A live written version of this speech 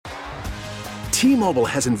T-Mobile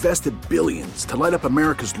has invested billions to light up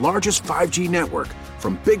America's largest 5G network,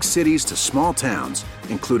 from big cities to small towns,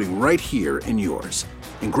 including right here in yours.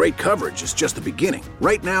 And great coverage is just the beginning.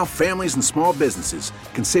 Right now, families and small businesses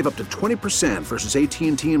can save up to 20% versus AT&T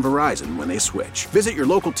and Verizon when they switch. Visit your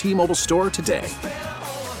local T-Mobile store today.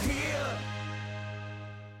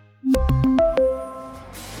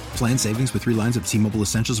 Plan savings with 3 lines of T-Mobile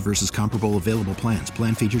Essentials versus comparable available plans.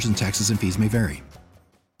 Plan features and taxes and fees may vary.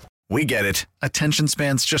 We get it. Attention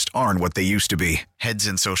spans just aren't what they used to be. Heads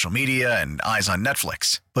in social media and eyes on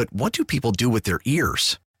Netflix. But what do people do with their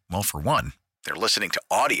ears? Well, for one, they're listening to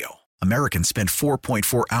audio. Americans spend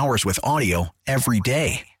 4.4 hours with audio every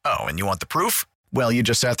day. Oh, and you want the proof? Well, you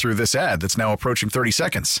just sat through this ad that's now approaching 30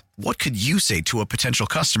 seconds. What could you say to a potential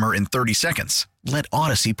customer in 30 seconds? Let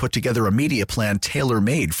Odyssey put together a media plan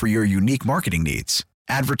tailor-made for your unique marketing needs.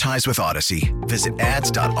 Advertise with Odyssey. Visit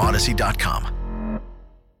ads.odyssey.com.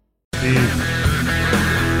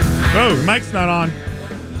 Oh, mic's not on.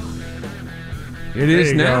 It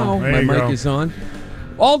is now. My mic go. is on.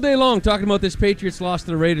 All day long talking about this Patriots loss to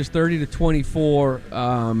the Raiders 30-24.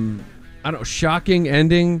 I don't know, shocking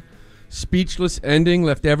ending, speechless ending,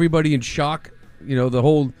 left everybody in shock. You know, the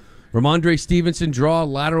whole Ramondre Stevenson draw,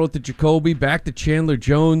 lateral to Jacoby, back to Chandler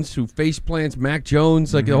Jones, who face plants Mac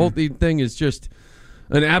Jones. Like, the whole thing is just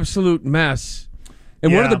an absolute mess.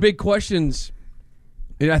 And one of the big questions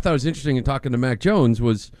I thought was interesting in talking to Mac Jones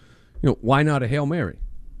was, why not a Hail Mary?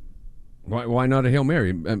 Why not a Hail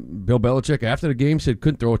Mary? Bill Belichick, after the game, said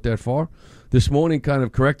couldn't throw it that far. This morning kind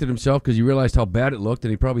of corrected himself because he realized how bad it looked,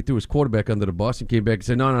 and he probably threw his quarterback under the bus and came back and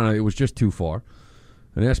said, no, it was just too far.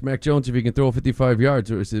 And asked Mac Jones if he can throw 55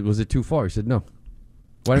 yards. Was it too far? He said, no.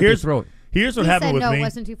 Why didn't you throw it? Here's what happened with me. No, it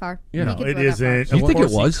wasn't too far. Yeah. No, it isn't. You think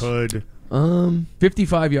it was? Could.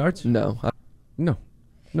 55 yards? No. No.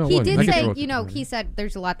 No, He it wasn't. did I could say, throw it. he said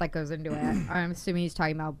there's a lot that goes into it. I'm assuming he's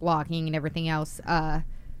talking about blocking and everything else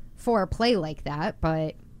for a play like that.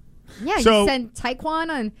 But, yeah, So- you send Tyquan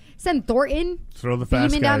and send Thornton. Throw the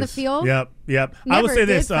fast beaming guys down the field. Yep. I Never will say did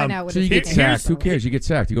this. find out what So you his get name sacked. is. Who cares? You get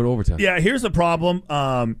sacked. You go to overtime. Yeah, here's the problem.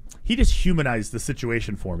 He just humanized the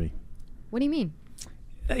situation for me. What do you mean?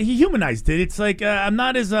 He humanized it. It's like I'm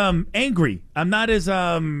not as angry. I'm not as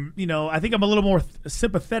I think I'm a little more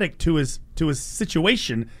sympathetic to his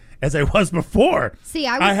situation as I was before. See,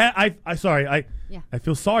 I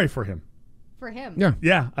feel sorry for him. for him. Yeah.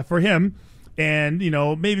 Yeah, for him. And,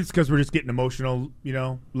 maybe it's because we're just getting emotional,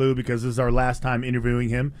 Lou, because this is our last time interviewing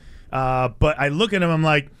him. But I look at him, I'm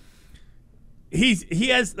like, he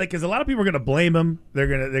has, like, because a lot of people are going to blame him. They're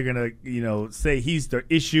going to, say he's the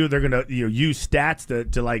issue. They're going to, use stats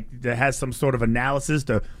to have some sort of analysis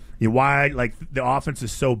to why, like, the offense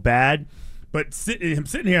is so bad. But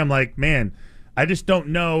sitting here, I'm like, man, I just don't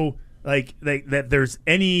know, like that there's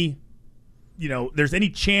any, there's any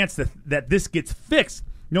chance that this gets fixed.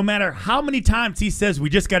 No matter how many times he says we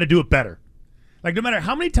just got to do it better. Like, no matter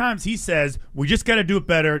how many times he says we just got to do it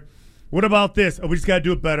better. What about this? Oh, we just got to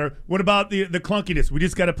do it better. What about the clunkiness? We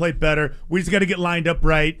just got to play better. We just got to get lined up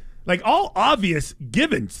right. Like, all obvious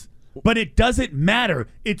givens. But it doesn't matter.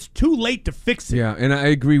 It's too late to fix it. Yeah, and I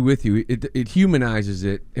agree with you. It humanizes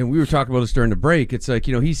it. And we were talking about this during the break. It's like,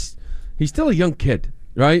 he's still a young kid,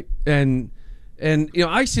 right? And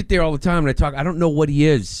I sit there all the time and I talk. I don't know what he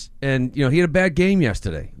is. And, he had a bad game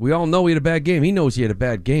yesterday. We all know he had a bad game. He knows he had a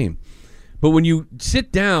bad game. But when you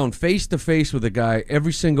sit down face-to-face with a guy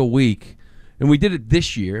every single week, and we did it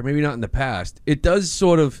this year, maybe not in the past, it does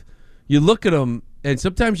sort of, you look at him, and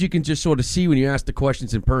sometimes you can just sort of see when you ask the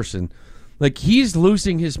questions in person, like, he's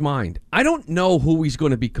losing his mind. I don't know who he's going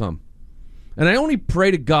to become. And I only pray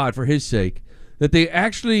to God, for his sake, that they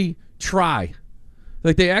actually try.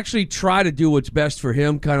 Like, they actually try to do what's best for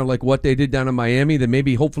him, kind of like what they did down in Miami, that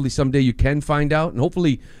maybe hopefully someday you can find out, and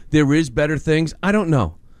hopefully there is better things. I don't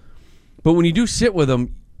know. But when you do sit with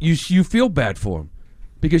him, you feel bad for him.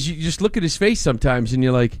 Because you just look at his face sometimes and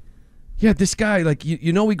you're like, yeah, this guy, like, he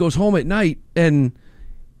goes home at night and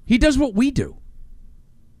he does what we do.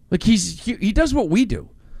 Like, he does what we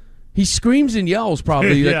do. He screams and yells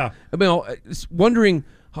probably. Yeah. Wondering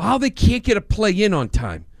how they can't get a play in on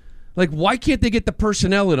time. Like, why can't they get the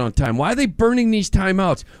personnel in on time? Why are they burning these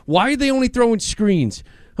timeouts? Why are they only throwing screens?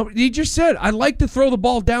 He just said, I like to throw the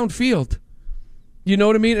ball downfield. You know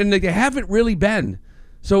what I mean? And they haven't really been.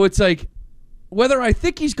 So it's like, whether I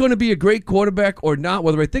think he's going to be a great quarterback or not,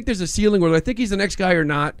 whether I think there's a ceiling, whether I think he's the next guy or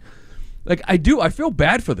not, like, I feel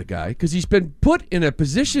bad for the guy because he's been put in a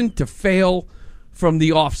position to fail from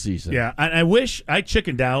the offseason. Yeah, and I wish I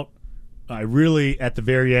chickened out. I really, at the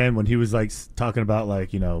very end, when he was, like, talking about,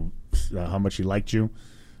 like, how much he liked you,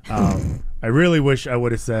 I really wish I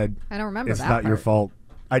would have said, I don't remember it's that not your part. fault.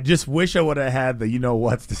 I just wish I would have had the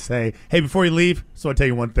you-know-whats to say, hey, before you leave, so I'll tell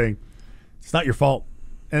you one thing. It's not your fault.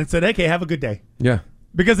 And it said, okay, have a good day. Yeah.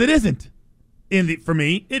 Because it isn't. For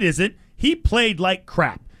me, it isn't. He played like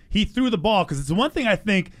crap. He threw the ball because it's the one thing I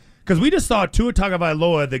think because we just saw Tua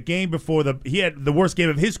Tagovailoa the game before he had the worst game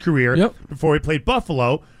of his career before he played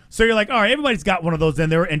Buffalo. So you're like, all right, everybody's got one of those in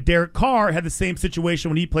there. And Derek Carr had the same situation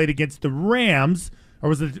when he played against the Rams, or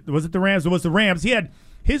was it the Rams? It was the Rams. He had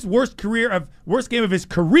his worst game of his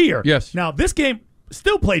career. Yes. Now this game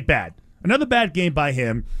still played bad. Another bad game by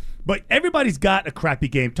him. But everybody's got a crappy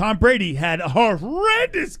game. Tom Brady had a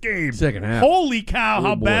horrendous game. Second half. Holy cow,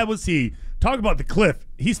 how bad was he? Talk about the cliff.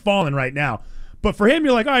 He's falling right now. But for him,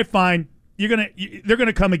 you're like, all right, fine. They're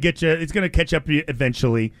gonna come and get you. It's gonna catch up to you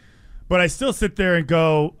eventually. But I still sit there and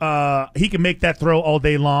go, he can make that throw all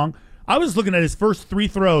day long. I was looking at his first 3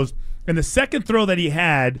 throws, and the second throw that he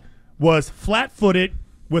had was flat-footed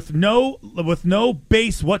with no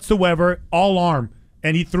base whatsoever, all arm,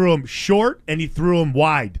 and he threw him short and he threw him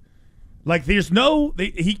wide. Like he had no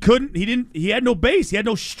base, he had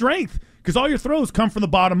no strength because all your throws come from the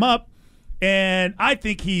bottom up, and I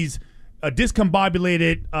think he's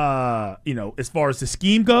discombobulated. As far as the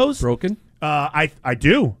scheme goes, Broken. I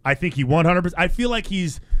do. I think he 100%. I feel like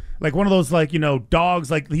he's like one of those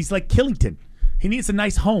dogs. Like he's like Killington. He needs a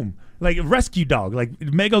nice home, like a rescue dog. Like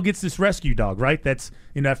Mego gets this rescue dog, right? That's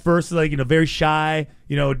at first very shy.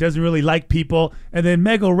 Doesn't really like people, and then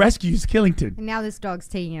Mego rescues Killington. And now this dog's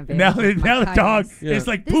taking advantage. Now of the my dog kindness. is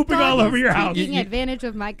like This pooping dog all over is your house. taking advantage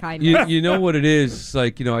of my kindness. You know what it is? It's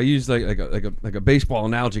like I use like a baseball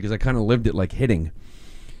analogy because I kind of lived it like hitting.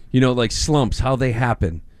 Like slumps, how they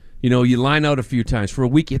happen. You line out a few times for a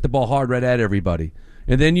week, you hit the ball hard right at everybody,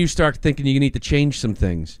 and then you start thinking you need to change some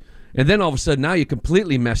things. And then all of a sudden, now you're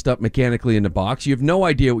completely messed up mechanically in the box. You have no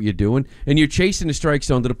idea what you're doing, and you're chasing the strike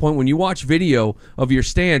zone to the point when you watch video of your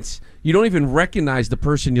stance, you don't even recognize the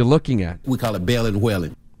person you're looking at. We call it bailing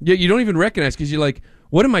whaling. Yeah, you don't even recognize because you're like,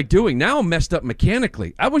 what am I doing? Now I'm messed up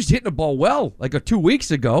mechanically. I was hitting the ball well like 2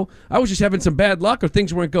 weeks ago. I was just having some bad luck or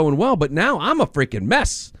things weren't going well, but now I'm a freaking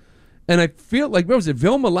mess. And I feel like, what was it,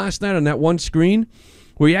 Vilma last night on that one screen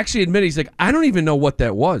where he actually admitted, he's like, I don't even know what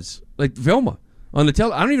that was. Like Vilma. On the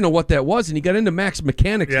I don't even know what that was, and he got into Max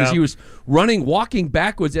mechanics because he was walking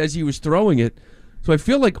backwards as he was throwing it. So I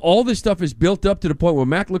feel like all this stuff is built up to the point where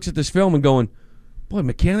Mac looks at this film and going, "Boy,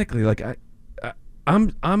 mechanically, like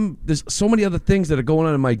I'm there's so many other things that are going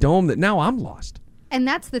on in my dome that now I'm lost." And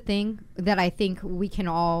that's the thing that I think we can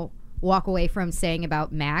all walk away from saying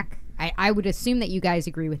about Mac. I would assume that you guys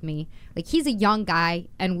agree with me. Like, he's a young guy,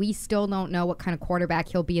 and we still don't know what kind of quarterback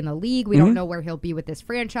he'll be in the league. We don't know where he'll be with this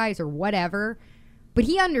franchise or whatever. But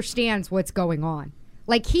he understands what's going on.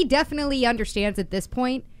 Like, he definitely understands at this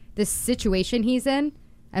point this situation he's in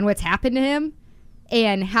and what's happened to him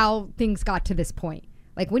and how things got to this point.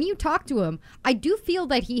 Like, when you talk to him, I do feel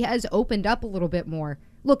that he has opened up a little bit more.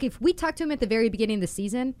 Look, if we talked to him at the very beginning of the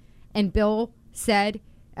season and Bill said,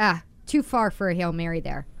 too far for a Hail Mary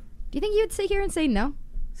there, do you think he would sit here and say, no,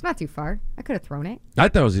 it's not too far? I could have thrown it. I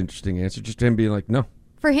thought it was an interesting answer, just him being like, no.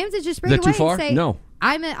 For him to just bring Is it that away too far? and say, No.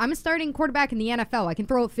 I'm a starting quarterback in the NFL. I can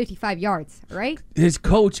throw it 55 yards, right? His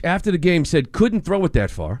coach after the game said couldn't throw it that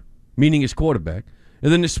far, meaning his quarterback.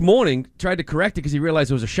 And then this morning tried to correct it because he realized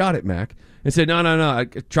it was a shot at Mac and said, no. I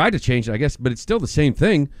tried to change it, I guess, but it's still the same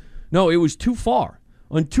thing. No, it was too far.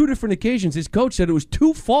 On 2 different occasions, his coach said it was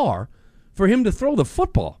too far for him to throw the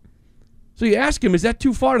football. So you ask him, is that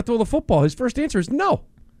too far to throw the football? His first answer is no.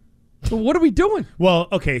 So what are we doing? Well,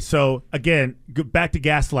 okay, so again, back to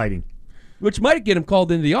gaslighting. Which might get him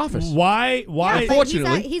called into the office. Why? Yeah,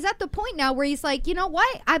 Unfortunately. he's at the point now where he's like, you know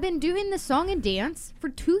what? I've been doing this song and dance for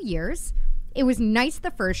 2 years. It was nice the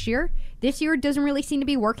first year. This year it doesn't really seem to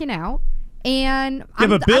be working out. And I'm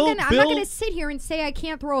not going to sit here and say I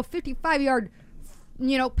can't throw a 55-yard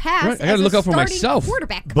pass. Right, I gotta look out for myself.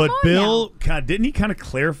 Quarterback. Come But on Bill, now. didn't he kind of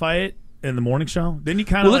clarify it in the morning show? Didn't he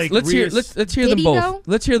kind of let's hear Did them he, both. though?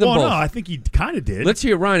 Let's hear them Well, both. no, I think he kind of did. Let's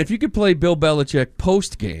hear Ryan. If you could play Bill Belichick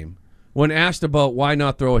post game when asked about why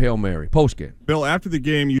not throw a Hail Mary post game. Bill, after the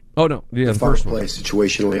game, you Oh no, yeah, the Far first play one.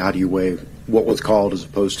 situationally, how do you weigh what was called as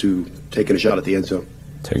opposed to taking a shot at the end zone?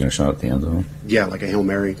 Taking a shot at the end zone. Yeah, like a Hail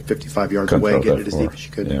Mary, 55 yards Couldn't away, throw get that it as far. deep as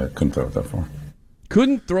you could. Yeah, couldn't throw it that far.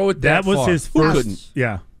 Couldn't throw it that was far. his Who first. couldn't?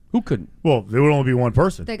 Yeah. Who couldn't? Well, there would only be one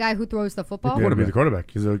person. The guy who throws the football? It would be the quarterback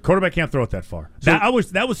because the quarterback can't throw it that far. That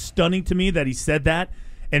was stunning to me that he said that,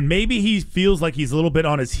 and maybe he feels like he's a little bit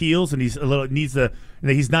on his heels and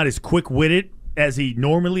he's not as quick witted as he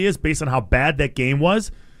normally is based on how bad that game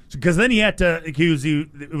was. Because then he had to.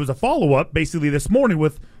 It was a follow up basically this morning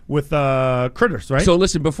with Critters, right? So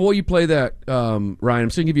listen, before you play that, Ryan, I'm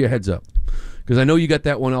just going to give you a heads up because I know you got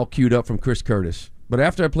that one all queued up from Chris Curtis. But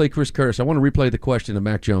after I play Chris Curtis, I want to replay the question of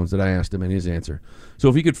Mac Jones that I asked him and his answer. So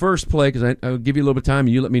if you could first play, because I'll give you a little bit of time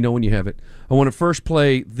and you let me know when you have it. I want to first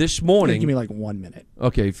play this morning. Give me like 1 minute.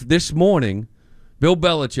 Okay, this morning, Bill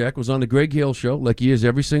Belichick was on the Greg Hill Show like he is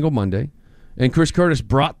every single Monday. And Chris Curtis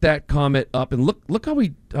brought that comment up. And look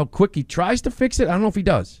how quick he tries to fix it. I don't know if he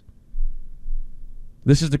does.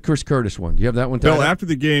 This is the Chris Curtis one. Do you have that one, Tyler? Bill, after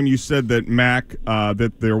the game, you said that Mac,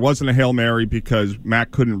 that there wasn't a Hail Mary because Mac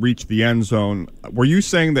couldn't reach the end zone. Were you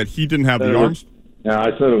saying that he didn't have the arms? Yeah, I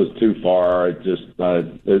said it was too far.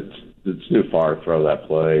 It's too far to throw that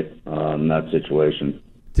play in that situation.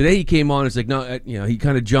 Today he came on. It's like no, he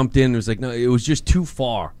kind of jumped in. It was like no, it was just too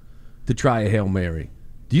far to try a Hail Mary.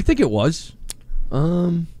 Do you think it was?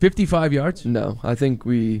 55 yards? No, I think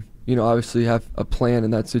we, obviously have a plan in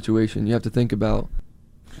that situation. You have to think about.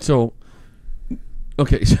 So,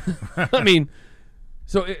 okay, I mean,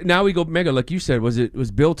 so now we go mega. Like you said,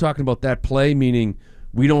 was Bill talking about that play, meaning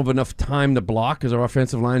we don't have enough time to block because our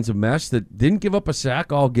offensive line's a mess that didn't give up a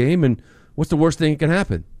sack all game, and what's the worst thing that can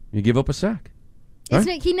happen? You give up a sack.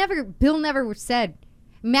 Right? Bill never said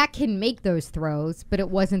Mac can make those throws, but it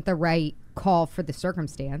wasn't the right call for the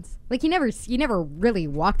circumstance. Like he never really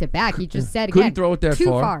walked it back. He just said couldn't again, throw it that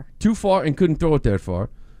too far, and couldn't throw it that far.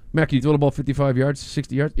 Mac, can you throw the ball 55 yards,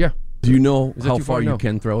 60 yards? Yeah. Do you know how far you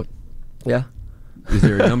can throw it? Yeah. Is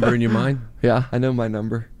there a number in your mind? Yeah, I know my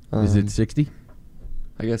number. Is it 60?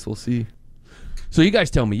 I guess we'll see. So you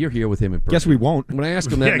guys tell me. You're here with him in person. Guess we won't. When I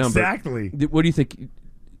ask him that number. Exactly. What do you think?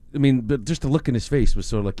 I mean, but just the look in his face was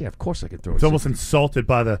sort of like, yeah, of course I can throw it. It's almost insulted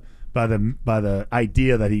by the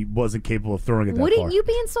idea that he wasn't capable of throwing it that far. Wouldn't you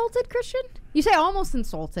be insulted, Christian? You say almost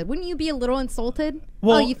insulted. Wouldn't you be a little insulted?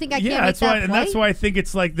 Well, you think I can't make that's that why, play? and that's why I think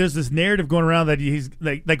it's like there's this narrative going around that he's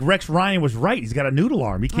like Rex Ryan was right. He's got a noodle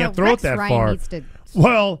arm. He can't throw Rex it that Ryan far. Needs to...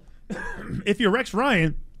 Well, if you're Rex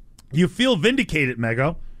Ryan, you feel vindicated,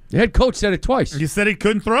 Mego. The head coach said it twice. You said he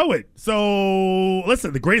couldn't throw it. So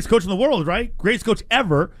listen, the greatest coach in the world, right? Greatest coach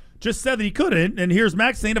ever, just said that he couldn't. And here's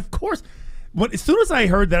Max saying, of course. As soon as I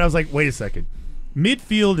heard that, I was like, wait a second.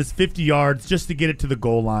 Midfield is 50 yards just to get it to the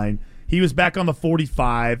goal line. He was back on the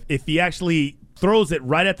 45. If he actually throws it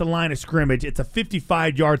right at the line of scrimmage, it's a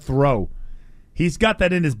 55-yard throw. He's got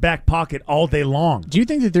that in his back pocket all day long. Do you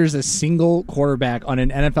think that there's a single quarterback on an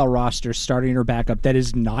NFL roster, starting or backup, that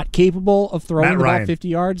is not capable of throwing the ball 50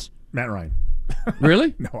 yards? Matt Ryan.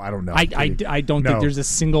 Really? No, I don't know. I don't think there's a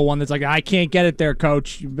single one that's like, I can't get it there,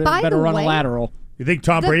 coach. You better run a lateral. You think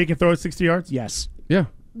Tom Brady can throw it 60 yards? Yes. Yeah.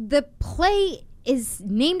 The play is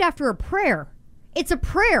named after a prayer. It's a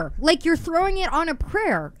prayer. Like you're throwing it on a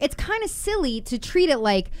prayer. It's kind of silly to treat it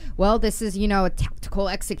like, well, this is, a tactical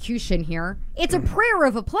execution here. It's a prayer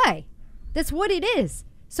of a play. That's what it is.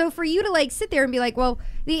 So for you to sit there and be like, well,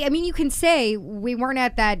 you can say we weren't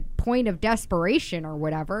at that point of desperation or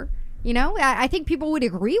whatever. I think people would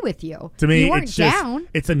agree with you. To me, you weren't down.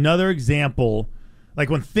 It's another example. Like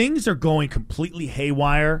when things are going completely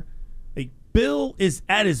haywire, Bill is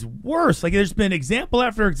at his worst. Like there's been example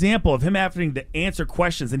after example of him having to answer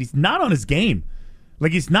questions, and he's not on his game.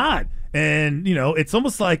 Like he's not. And, it's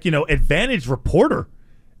almost like, advantage reporter.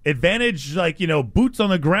 Advantage, boots on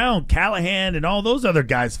the ground, Callahan and all those other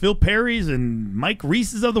guys, Phil Perry's and Mike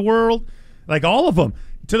Reese's of the world, like all of them.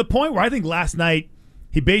 To the point where I think last night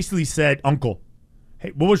he basically said, Uncle,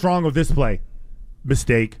 hey, what was wrong with this play?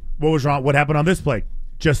 Mistake. What was wrong? What happened on this play?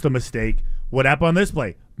 Just a mistake. What happened on this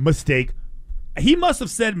play? Mistake. He must have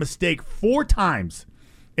said mistake 4 times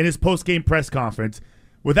in his post-game press conference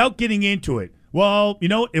without getting into it. Well,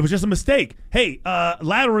 it was just a mistake. Hey,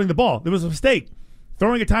 lateraling the ball, it was a mistake.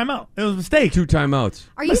 Throwing a timeout, it was a mistake. 2 timeouts.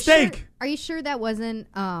 Are you sure that wasn't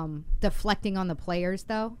deflecting on the players,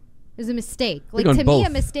 though? It was a mistake. Like to me, a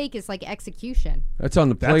mistake is like execution. That's on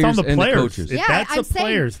the players and the coaches. That's a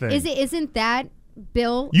players thing. Isn't that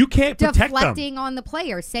Bill? You can't protect deflecting them. on the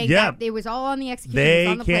players, saying that it was all on the execution. They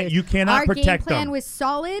on the can't. players. You cannot protect them. Our game plan was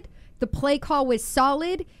solid. The play call was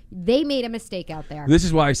solid. They made a mistake out there. This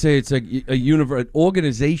is why I say it's like an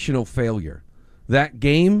organizational failure. That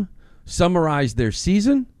game summarized their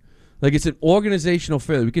season. Like it's an organizational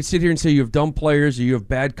failure. We could sit here and say you have dumb players or you have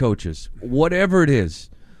bad coaches. Whatever it is.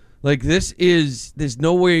 Like there's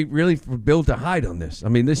no way really for Bill to hide on this. I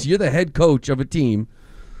mean, you're the head coach of a team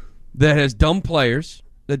that has dumb players,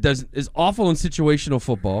 that is awful in situational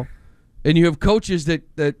football, and you have coaches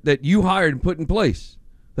that you hired and put in place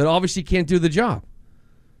that obviously can't do the job.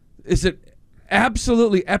 It's an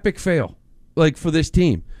absolutely epic fail, for this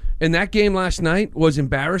team. And that game last night was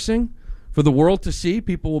embarrassing for the world to see.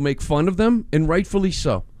 People will make fun of them, and rightfully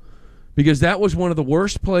so. because that was one of the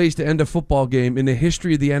worst plays to end a football game in the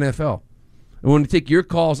history of the NFL. I want to take your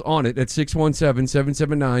calls on it at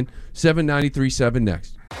 617-779-7937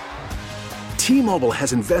 next. T-Mobile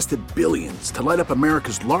has invested billions to light up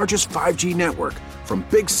America's largest 5G network, from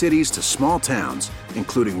big cities to small towns,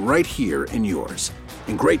 including right here in yours.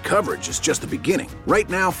 And great coverage is just the beginning. Right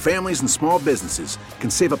now, families and small businesses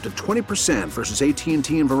can save up to 20% versus AT&T and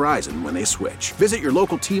Verizon when they switch. Visit your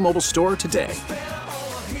local T-Mobile store today.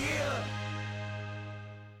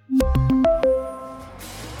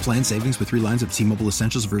 Plan savings with 3 lines of T-Mobile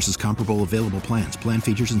Essentials versus comparable available plans. Plan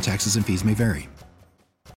features and taxes and fees may vary.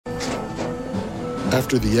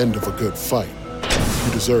 After the end of a good fight,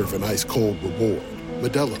 you deserve an ice-cold reward.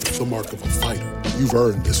 Modelo is the mark of a fighter. You've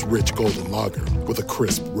earned this rich golden lager with a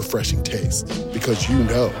crisp, refreshing taste. Because you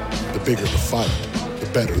know, the bigger the fight, the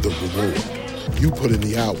better the reward. You put in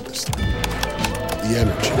the hours, the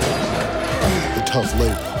energy, the tough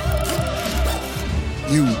labor.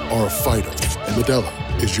 You are a fighter, and Modelo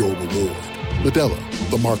is your reward. Modelo,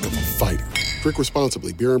 the mark of a fighter. Drink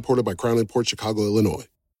responsibly. Beer imported by Crown Imports, Chicago, Illinois.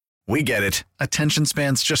 We get it. Attention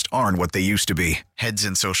spans just aren't what they used to be. Heads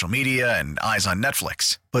in social media and eyes on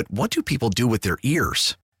Netflix. But what do people do with their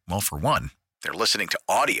ears? Well, for one, they're listening to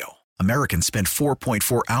audio. Americans spend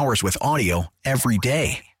 4.4 hours with audio every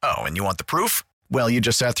day. Oh, and you want the proof? Well, you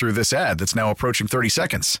just sat through this ad that's now approaching 30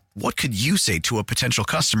 seconds. What could you say to a potential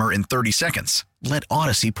customer in 30 seconds? Let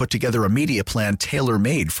Odyssey put together a media plan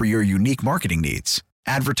tailor-made for your unique marketing needs.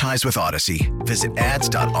 Advertise with Odyssey. Visit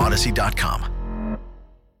ads.odyssey.com.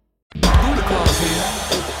 Santa Claus here,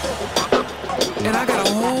 and I got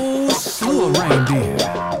a whole slew of reindeer.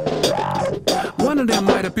 One of them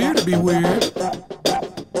might appear to be weird,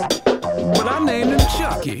 but I named him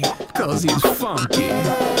Chucky, 'cause he's funky.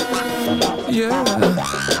 Yeah.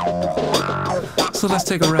 So let's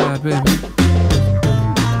take a ride, baby.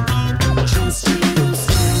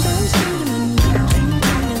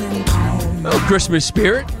 Oh, Christmas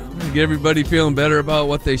spirit. Get everybody feeling better about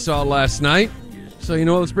what they saw last night. So, you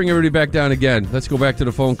know what? Let's bring everybody back down again. Let's go back to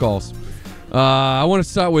the phone calls. I want to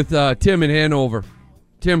start with Tim in Hanover.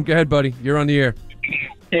 Tim, go ahead, buddy. You're on the air.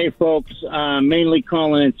 Hey, folks. Mainly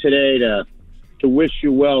calling in today to wish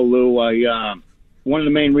you well, Lou. One of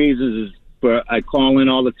the main reasons is I call in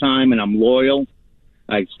all the time, and I'm loyal.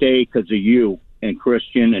 I stay because of you and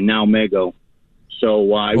Christian and now Mego.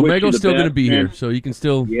 So I wish Mego's you the still going to best, be man. here, so you can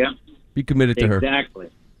still be committed to her.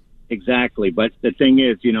 Exactly. But the thing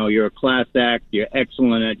is, you know, you're a class act. You're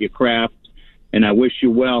excellent at your craft, and I wish you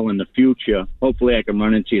well in the future. Hopefully I can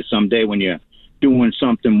run into you someday when you're doing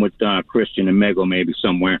something with Christian and Mego, maybe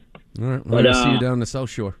somewhere. All right. We're going to see you down the South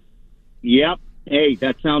Shore. Yep. Hey,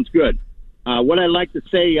 that sounds good. What I'd like to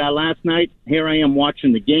say, last night, here I am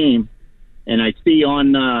watching the game, and I see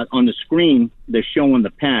on the screen they're showing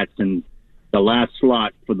the Pats and the last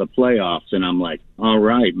slot for the playoffs, and I'm like, all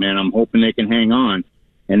right, man, I'm hoping they can hang on.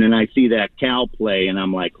 And then I see that Cal play, and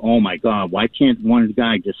I'm like, oh, my God, why can't one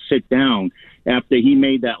guy just sit down after he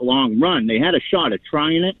made that long run? They had a shot at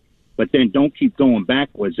trying it, but then don't keep going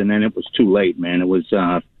backwards, and then it was too late, man. It was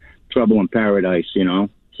trouble in paradise, you know.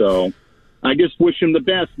 So I just wish him the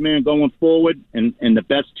best, man, going forward, and the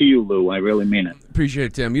best to you, Lou. I really mean it. Appreciate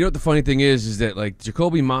it, Tim. You know what the funny thing is that, like,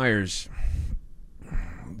 Jacoby Myers,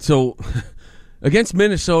 so against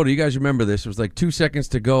Minnesota, you guys remember this, it was like 2 seconds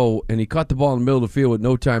to go, and he caught the ball in the middle of the field with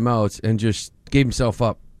no timeouts and just gave himself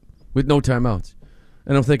up with no timeouts.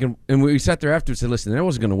 And I'm thinking, and we sat there after and said, listen, I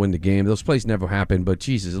wasn't going to win the game. Those plays never happened, but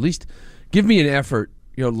Jesus, at least give me an effort,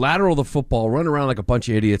 you know, lateral the football, run around like a bunch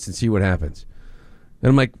of idiots and see what happens. And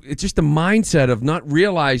I'm like, it's just the mindset of not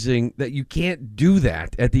realizing that you can't do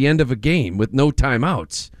that at the end of a game with no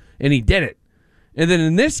timeouts. And he did it. And then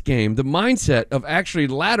in this game, the mindset of actually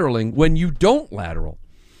lateraling when you don't lateral.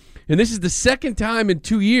 And this is the second time in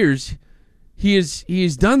 2 years he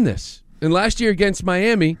has done this. And last year against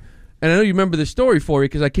Miami, and I know you remember the story for you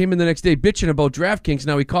because I came in the next day bitching about DraftKings.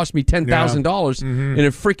 Now he cost me $10,000 in a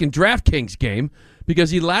freaking DraftKings game because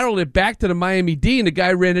he lateraled it back to the Miami D, and the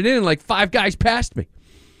guy ran it in, and like 5 guys passed me.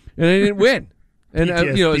 And I didn't win. And,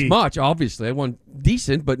 you know, as much, obviously. I won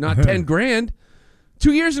decent, but not 10 grand.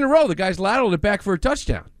 2 years in a row, the guy's lateraled it back for a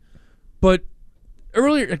touchdown. But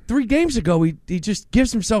earlier, like 3 games ago, he just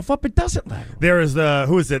gives himself up. It doesn't lateral. There is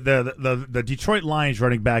the Detroit Lions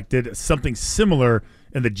running back did something similar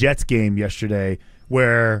in the Jets game yesterday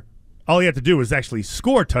where all he had to do was actually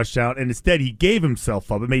score a touchdown, and instead he gave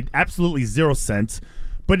himself up. It made absolutely zero sense,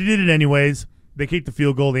 but he did it anyways. They kicked the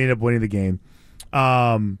field goal. They ended up winning the game.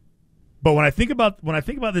 But when I think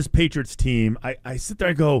about this Patriots team, I sit there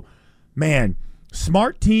and go, man,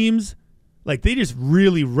 smart teams, like they just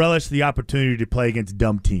really relish the opportunity to play against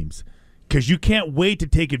dumb teams. because you can't wait to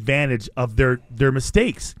take advantage of their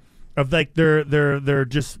mistakes, of like their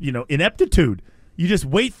just ineptitude. You just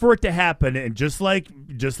wait for it to happen, and just like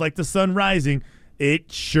the sun rising,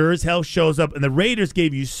 it sure as hell shows up. And the Raiders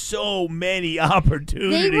gave you so many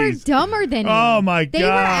opportunities. They were dumber than you. Oh my god! They were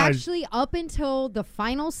actually up until the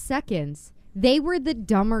final seconds. They were the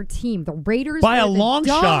dumber team. The Raiders by were a long the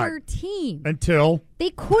dumber shot team until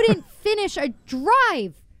they couldn't finish a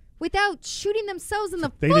drive without shooting themselves in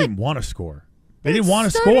the they foot. didn't want to score. They didn't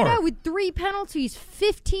want to started score. out with 3 penalties,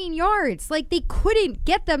 15 yards. Like, they couldn't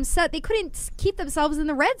get them set. They couldn't keep themselves in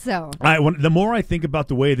the red zone. The more I think about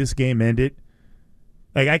the way this game ended,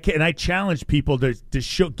 like I challenge people to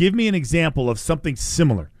give me an example of something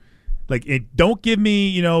similar. Like, don't give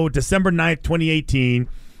me December 9th, 2018.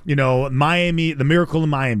 Miami, the miracle in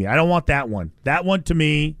Miami. I don't want that one. That one to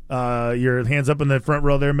me. Your hands up in the front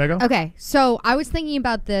row there, Mega. Okay, so I was thinking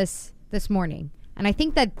about this morning, and I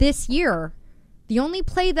think that this year, the only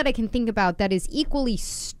play that I can think about that is equally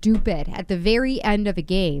stupid at the very end of a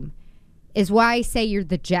game is why I say you're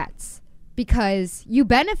the Jets, because you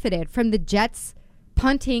benefited from the Jets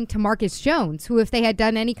punting to Marcus Jones, who, if they had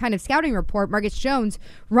done any kind of scouting report, Marcus Jones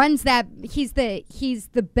runs that. He's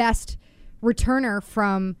the best returner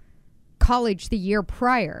from college the year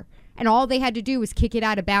prior, and all they had to do was kick it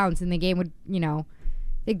out of bounds, and the game would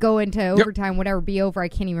they'd go into overtime, whatever, be over. I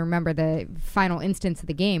can't even remember the final instance of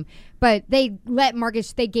the game. But they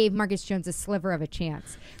gave Marcus Jones a sliver of a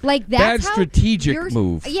chance. Like, that's bad strategic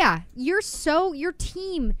move. Yeah. Your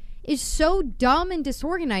team is so dumb and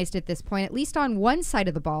disorganized at this point, at least on one side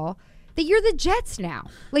of the ball, that you're the Jets now.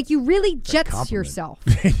 Like, you really Jets yourself.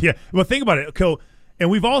 Yeah. Well, think about it. Okay.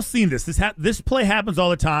 And we've all seen this. This play happens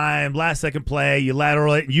all the time. Last second play, you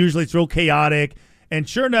lateral it. Usually it's real chaotic. And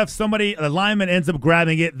sure enough, the lineman ends up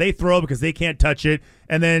grabbing it. They throw because they can't touch it.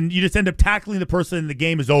 And then you just end up tackling the person and the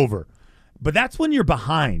game is over. But that's when you're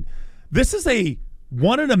behind. This is a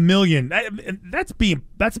 1 in a million. That's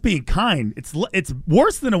being kind. It's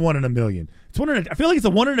worse than a 1 in a million. I feel like it's a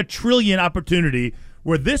 1 in a trillion opportunity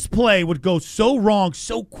where this play would go so wrong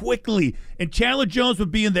so quickly, and Chandler Jones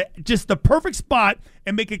would be in the perfect spot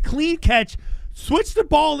and make a clean catch, switch the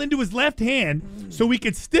ball into his left hand so we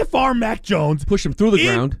could stiff arm Mac Jones, push him through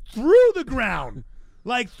the ground,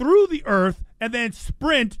 like through the earth, and then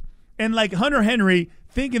sprint, and like Hunter Henry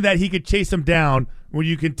thinking that he could chase him down when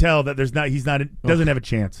you can tell that doesn't have a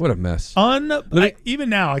chance. What a mess. Even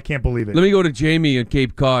now, I can't believe it. Let me go to Jamie in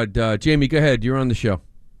Cape Cod. Jamie, go ahead. You're on the show.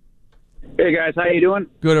 Hey, guys. How you doing?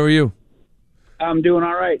 Good. How are you? I'm doing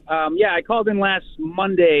all right. I called in last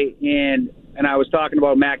Monday, and I was talking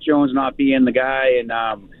about Mac Jones not being the guy, and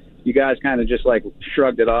you guys kind of just like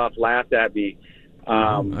shrugged it off, laughed at me.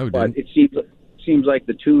 But it seems like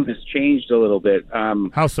the tune has changed a little bit.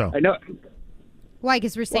 How so? I know. Why?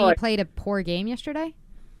 Because we're saying you played a poor game yesterday?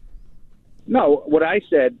 No, what I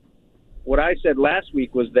said last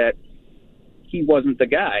week was that he wasn't the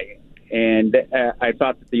guy, and I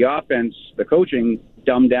thought that the offense, the coaching,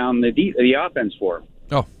 dumbed down the offense for him.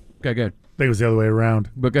 Oh, okay, good. I think it was the other way around.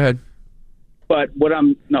 But go ahead. But it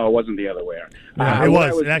wasn't the other way around. Yeah, it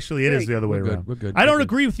was. Actually, it is the other way around. We're good. I don't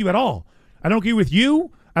agree with you at all. I don't agree with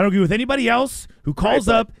you. I don't agree with anybody else who calls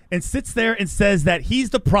up and sits there and says that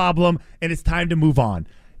he's the problem and it's time to move on.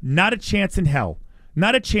 Not a chance in hell.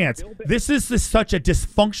 Not a chance. This is such a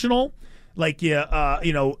dysfunctional,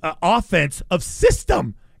 offense of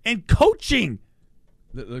system and coaching.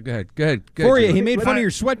 Go ahead. For you, he made fun of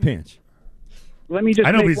your sweatpants. Let me just.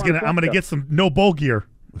 I know I'm gonna get some no bowl gear.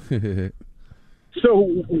 So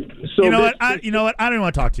you know what? I don't even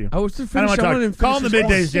want to talk to you. I was to finish. Call in the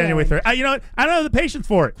middays January 3rd. You know what? I don't have the patience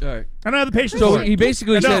for it. All right. I don't have the patience So for it. he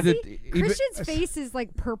basically said that Christian's face is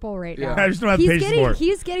like purple right now. I just don't have the patience for it.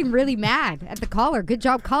 He's getting really mad at the caller. Good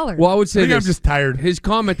job, caller. Well, I would say I'm just tired. His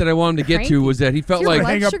comment that I wanted to get to was that he felt like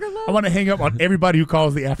I want to hang up on everybody who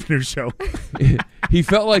calls the afternoon show. He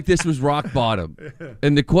felt like this was rock bottom,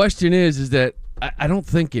 and the question is that I don't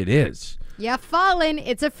think it is. Yeah, fallen.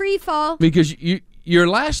 It's a free fall. Because your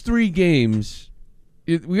last 3 games,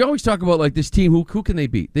 we always talk about like this team. Who can they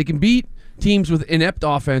beat? They can beat teams with inept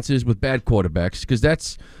offenses with bad quarterbacks, because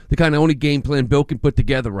that's the kind of only game plan Bill can put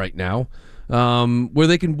together right now, where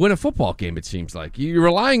they can win a football game. It seems like you're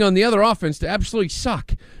relying on the other offense to absolutely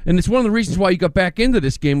suck, and it's one of the reasons why you got back into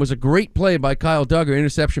this game was a great play by Kyle Duggar,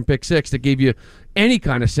 interception, pick 6, that gave you any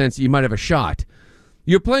kind of sense that you might have a shot.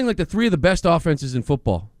 You're playing like the 3 of the best offenses in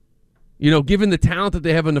football. Given the talent that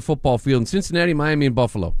they have on the football field in Cincinnati, Miami, and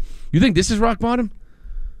Buffalo. You think this is rock bottom?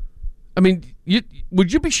 I mean,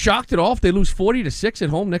 would you be shocked at all if they lose 40-6 at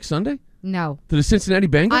home next Sunday? No. To the Cincinnati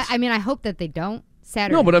Bengals? I mean, I hope that they don't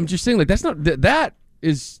Saturday. No, but I'm just saying, like, that's not that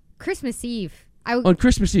is Christmas Eve. On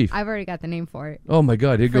Christmas Eve. I've already got the name for it. Oh my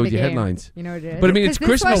God! Here For goes the your game. headlines. You know what it is? But I mean, it's 'Cause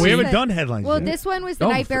this Christmas. one We was haven't the- done headlines Well, yet. this one was the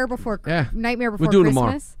Oh, Nightmare Before We'll do it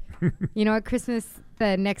tomorrow. Christmas. You know what Christmas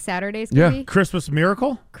the next Saturday's gonna be? Christmas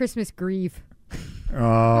Miracle? Christmas Grieve.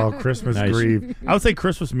 Oh, Christmas Nice. Grieve. I would say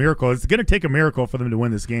Christmas Miracle. It's going to take a miracle for them to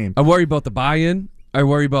win this game. I worry about the buy-in. I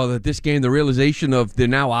worry about that this game, the realization of they're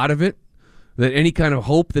now out of it, that any kind of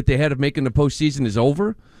hope that they had of making the postseason is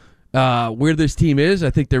over. Where this team is, I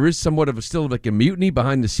think there is somewhat of still like a mutiny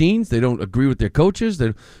behind the scenes. They don't agree with their coaches.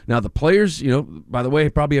 Now the players, by the way,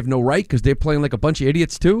 probably have no right because they're playing like a bunch of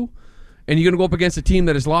idiots too. And you're going to go up against a team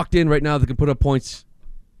that is locked in right now that can put up points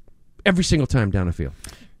every single time down the field.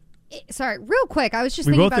 Sorry, real quick. I was just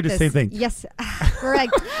We thinking both about did the this. same thing. Yes, we're like,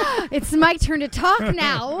 it's my turn to talk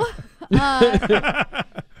now.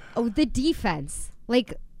 The defense.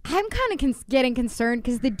 Like, I'm kind of getting concerned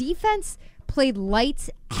because the defense played lights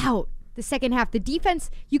out the second half. The defense,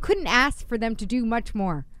 you couldn't ask for them to do much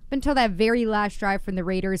more up until that very last drive from the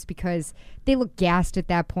Raiders because they looked gassed at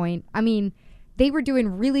that point. I mean, they were doing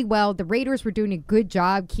really well. The Raiders were doing a good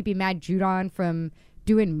job keeping Matt Judon from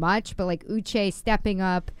doing much, but like Uche stepping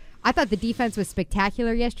up. I thought the defense was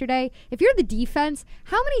spectacular yesterday. If you're the defense,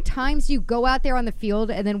 how many times do you go out there on the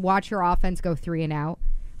field and then watch your offense go 3 and out?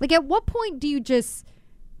 Like, at what point do you just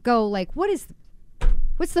go, like, what's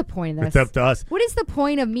the point of this? It's up to us. What is the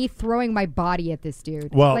point of me throwing my body at this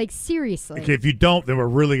dude? Well, like, seriously. Okay, if you don't, then we're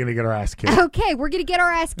really going to get our ass kicked. Okay, we're going to get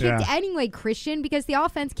our ass kicked Yeah. anyway, Christian, because the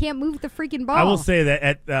offense can't move the freaking ball. I will say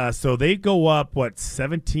that so they go up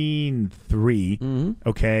 17-3,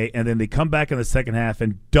 okay, and then they come back in the second half,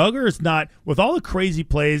 and Duggar is not, with all the crazy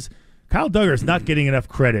plays, Kyle Duggar is not getting enough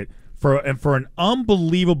credit for an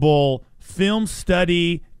unbelievable film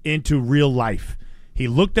study into real life. He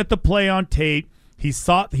looked at the play on tape. He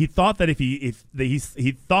thought that if he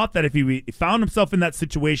found himself in that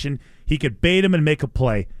situation, he could bait him and make a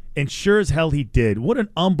play. And sure as hell he did. What an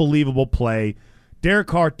unbelievable play. Derek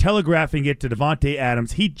Carr telegraphing it to Devontae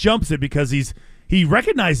Adams. He jumps it because he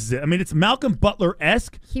recognizes it. I mean, it's Malcolm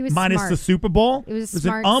Butler-esque He was minus smart. the Super Bowl. It was an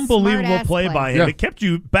smart, unbelievable smart-ass play play. by him. Yeah. It kept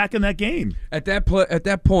you back in that game. At that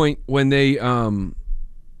point when they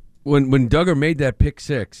when Duggar made that pick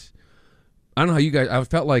six, I don't know how you guys. I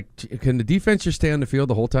felt like, can the defense just stay on the field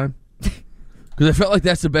the whole time? Because I felt like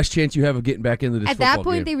that's the best chance you have of getting back into this. At that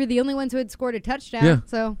football point, game. they were the only ones who had scored a touchdown. Yeah.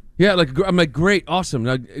 So Yeah, I'm like, great, awesome.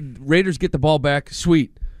 Now, Raiders get the ball back,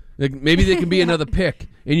 sweet. Like, maybe they can be another pick,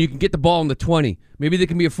 and you can get the ball in the 20. Maybe there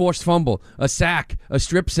can be a forced fumble, a sack, a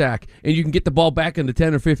strip sack, and you can get the ball back in the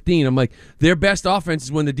 10 or 15. I'm like, their best offense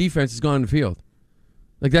is when the defense has gone on the field.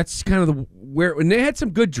 Like, that's kind of and they had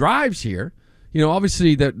some good drives here.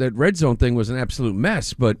 Obviously that red zone thing was an absolute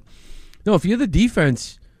mess, but no, if you're the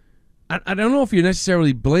defense, I don't know if you're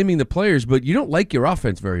necessarily blaming the players, but you don't like your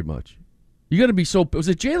offense very much. You got to be so. Was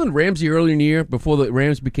it Jalen Ramsey earlier in the year before the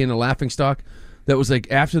Rams became a laughingstock? That was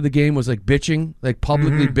like after the game was like bitching, like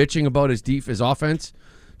publicly bitching about his offense,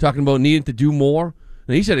 talking about needing to do more.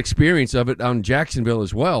 And he's had experience of it out in Jacksonville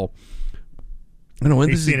as well. I don't know.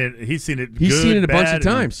 He's seen it. He's seen it. He's seen it a bunch bad, of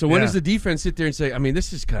times. So when yeah. does the defense sit there and say, I mean,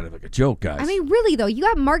 this is kind of like a joke, guys? I mean, really, though, you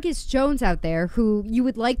got Marcus Jones out there who you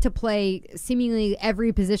would like to play seemingly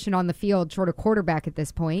every position on the field, short of quarterback at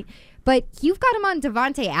this point. But you've got him on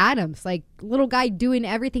Devontae Adams, like little guy doing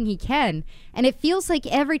everything he can. And it feels like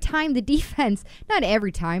every time the defense, not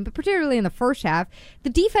every time, but particularly in the first half,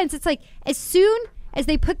 the defense, it's like as soon as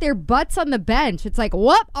they put their butts on the bench, it's like,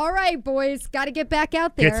 whoop, all right, boys, got to get back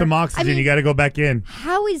out there. Get some oxygen. I mean, You got to go back in.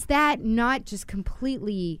 how is that not just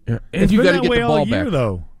completely... Yeah. It's And you been got to that get way the ball all year, back.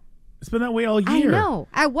 though. It's been that way all I year. know.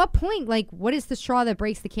 At what point, like, what is the straw that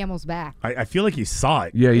breaks the camel's back? I feel like you saw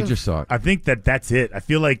it. Yeah, you just saw it. I think that's it. I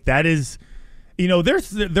feel like that is,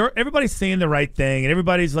 everybody's saying the right thing, and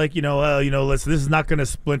everybody's like, listen, this is not going to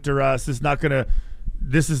splinter us. This is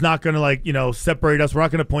not going to separate us. We're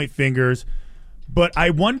not going to point fingers. But I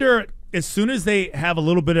wonder, as soon as they have a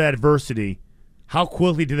little bit of adversity, how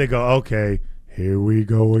quickly do they go, okay, here we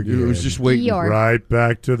go again. It was just waiting. Eeyore. Right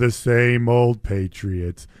back to the same old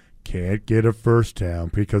Patriots. Can't get a first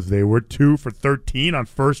down because they were 2 for 13 on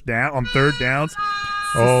third downs.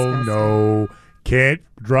 Oh no. Can't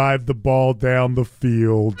drive the ball down the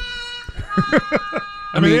field.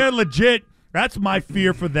 I mean, they're legit. That's my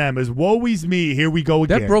fear for them is woe is me. Here we go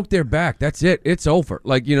again. That broke their back. That's it. It's over.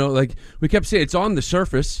 Like we kept saying, it's on the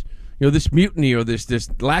surface. This mutiny or this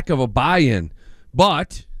lack of a buy-in,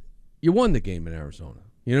 but you won the game in Arizona.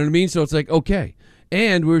 You know what I mean? So it's like, okay.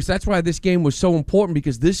 And that's why this game was so important,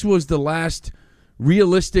 because this was the last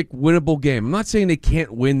realistic winnable game. I'm not saying they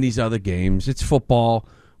can't win these other games. It's football.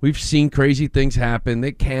 We've seen crazy things happen.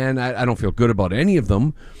 They can. I don't feel good about any of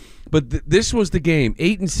them. But this was the game,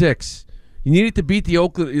 8-6. You needed to beat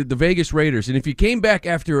the Vegas Raiders, and if you came back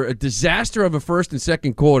after a disaster of a first and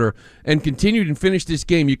second quarter and continued and finished this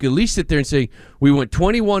game, you could at least sit there and say, we went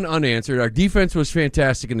 21 unanswered. Our defense was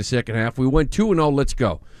fantastic in the second half. We went 2-0. Let's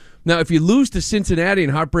go. Now, if you lose to Cincinnati in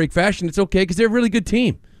heartbreak fashion, it's okay because they're a really good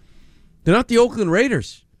team. They're not the Oakland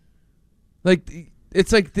Raiders.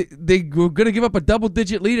 It's like they were going to give up a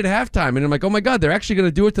double-digit lead at halftime, and I'm like, oh, my God, they're actually going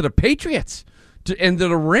to do it to the Patriots and to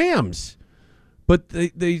the Rams. But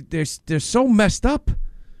they're so messed up.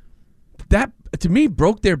 That, to me,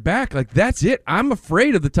 broke their back. Like, that's it. I'm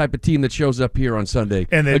afraid of the type of team that shows up here on Sunday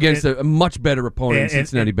against a much better opponent,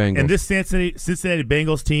 Cincinnati Bengals. And this Cincinnati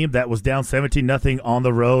Bengals team that was down 17-0 on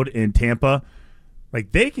the road in Tampa,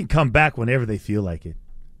 like, they can come back whenever they feel like it.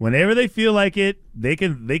 Whenever they feel like it, they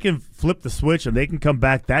can flip the switch and they can come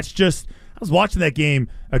back. That's just – I was watching that game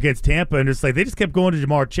against Tampa, and it's like they just kept going to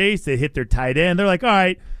Jamar Chase. They hit their tight end. They're like, all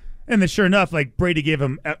right. And then, sure enough, like Brady gave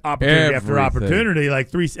them opportunity after opportunity, like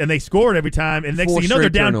three, and they scored every time. And next thing you know, they're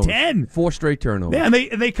down 10. 4 straight turnovers. Yeah,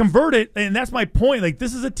 and they convert it, and that's my point. Like,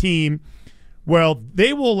 this is a team where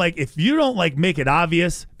they will, like, if you don't like make it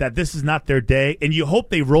obvious that this is not their day, and you hope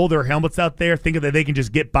they roll their helmets out there, thinking that they can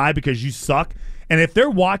just get by because you suck. And if they're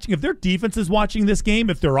watching, if their defense is watching this game,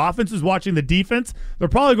 if their offense is watching the defense, they're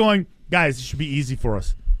probably going, guys, this should be easy for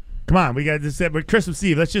us. Come on, we got this set with Christmas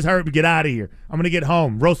Eve. Let's just hurry up and get out of here. I'm going to get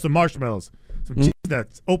home, roast some marshmallows, some cheese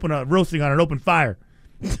nuts, roasting on an open fire.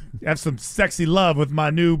 Have some sexy love with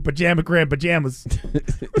my new pajama grand pajamas.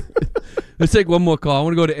 Let's take one more call. I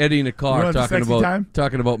want to go to Eddie in the car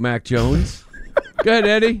talking about Mac Jones. Go ahead,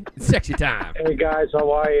 Eddie. It's sexy time. Hey, guys. How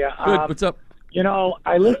are you? Good. What's up? You know,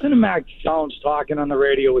 I listen to Mac Jones talking on the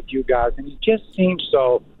radio with you guys, and he just seems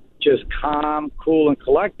so just calm, cool, and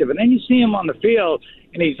collective. And then you see him on the field,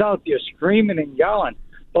 and he's out there screaming and yelling.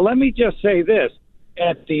 But let me just say this.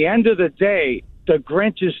 At the end of the day, the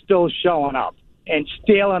Grinch is still showing up and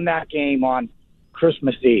stealing that game on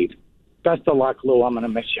Christmas Eve. Best of luck, Lou. I'm going to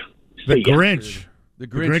miss you. The Grinch. The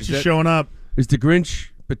Grinch is showing up. Is the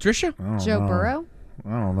Grinch Patricia? Joe Burrow? I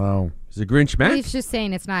don't know. Is the Grinch Mac? He's just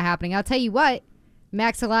saying it's not happening. I'll tell you what.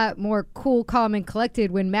 Mac's a lot more cool, calm, and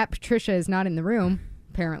collected when Matt Patricia is not in the room,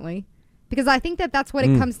 apparently. Because I think that that's what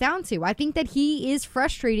it comes down to. I think that he is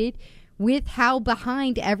frustrated with how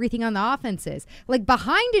behind everything on the offense is. Like,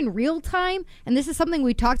 behind in real time, and this is something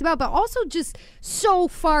we talked about, but also just so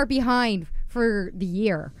far behind for the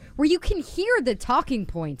year, where you can hear the talking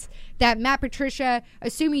points that Matt Patricia,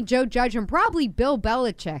 assuming Joe Judge, and probably Bill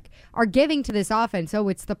Belichick are giving to this offense. Oh,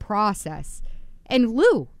 it's the process. And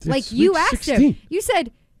Lou, like you asked 16. Him, you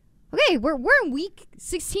said, okay, we're in week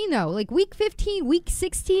 16, though. Like, week 15, week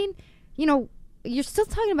 16, you know, you're still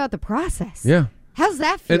talking about the process. Yeah. How's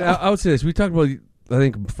that feel? And I would say this. We talked about, I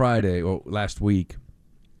think, Friday or last week.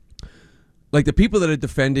 Like, the people that are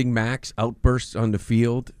defending Mac's outbursts on the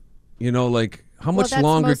field, you know, like, how much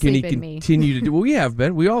longer can he continue to do? Well, we have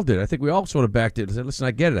been. We all did. I think we all sort of backed it and said, listen,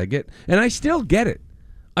 I get it. And I still get it.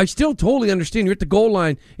 I still totally understand. You're at the goal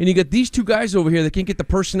line, and you got these two guys over here that can't get the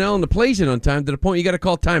personnel and the plays in on time to the point you got to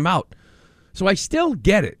call timeout. So I still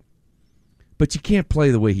get it. But you can't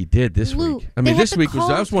play the way he did this week. I mean, this week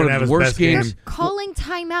was one of the worst games. Calling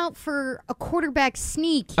timeout for a quarterback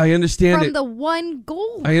sneak. I understand from the one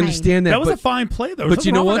goal line. I understand that. That was a fine play, though. But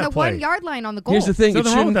you know what? On the 1 yard line on the goal. Here's the thing.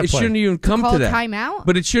 It shouldn't even come to that. Timeout?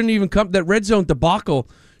 But it shouldn't even come. That red zone debacle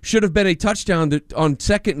should have been a touchdown on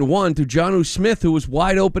 2nd and 1 to Jonnu Smith, who was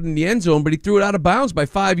wide open in the end zone, but he threw it out of bounds by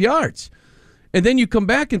 5 yards. And then you come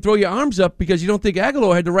back and throw your arms up because you don't think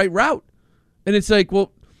Aguilar had the right route. And it's like,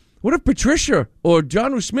 well, what if Patricia or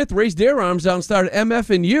Jonnu Smith raised their arms out and started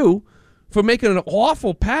MFing you for making an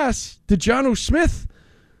awful pass to Jonnu Smith?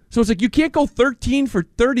 So it's like you can't go 13 for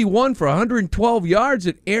 31 for 112 yards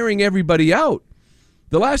and airing everybody out.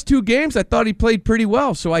 The last 2 games, I thought he played pretty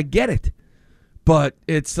well, so I get it. But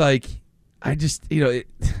it's like, I just, you know,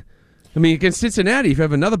 I mean, against Cincinnati, if you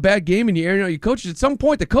have another bad game and you're airing out your coaches, at some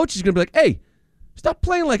point the coach is going to be like, hey, stop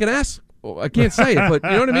playing like an ass. Oh, I can't say it, but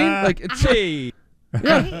you know what I mean? Like, it's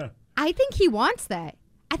yeah. I think he wants that.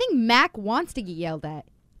 I think Mac wants to get yelled at.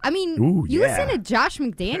 I mean, listen to Josh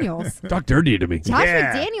McDaniels. Talk dirty to me. Josh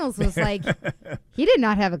McDaniels was like, he did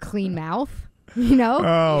not have a clean mouth. You know?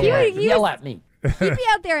 Oh, he yell at me. He'd be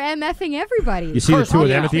out there MFing everybody. You see the two of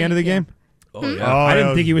them at the end of the game? Oh, yeah. I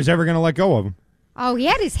didn't think he was ever going to let go of him. Oh, he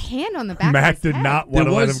had his hand on the back Mac of his did head. not want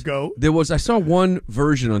to let him go. I saw one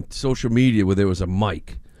version on social media where there was a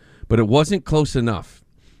mic, but it wasn't close enough.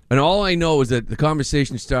 And all I know is that the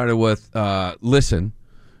conversation started with, listen,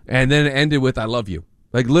 and then it ended with, I love you.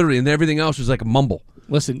 Like, literally, and everything else was like a mumble.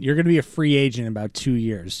 Listen, you're going to be a free agent in about 2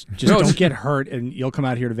 years. Just don't get hurt, and you'll come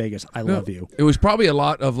out here to Vegas. I love you. It was probably a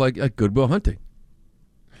lot of like Goodwill Hunting.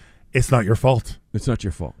 It's not your fault. It's not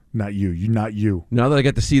your fault. Not you. You not you. Now that I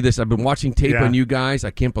get to see this, I've been watching tape Yeah. on you guys.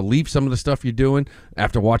 I can't believe some of the stuff you're doing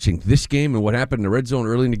after watching this game and what happened in the red zone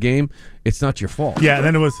early in the game. It's not your fault. Yeah, and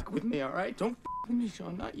then it was. With me, all right? Don't with me,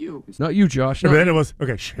 Sean. Not you. Not you, Josh. But Not then you. it was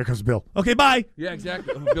okay. Here comes Bill. Okay, bye. Yeah,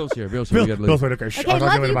 exactly. Oh, Bill's here. Bill's here. We gotta leave. Bill's right. Okay, Okay, I'll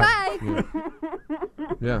talk to love you. later. Bye.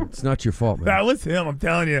 Yeah, it's not your fault, man. That was him. I'm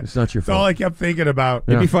telling you. It's not your That's all fault. I kept thinking about.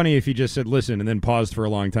 It'd be funny if he just said listen and then paused for a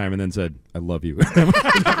long time and then said, I love you. Yeah.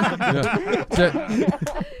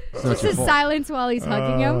 It's not Just your the fault. silence while he's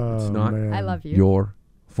hugging him. It's not I love you. your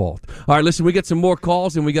fault. All right, listen, we got some more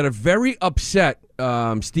calls, and we got a very upset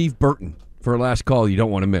Steve Burton for our last call you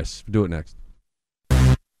don't want to miss. Do it next.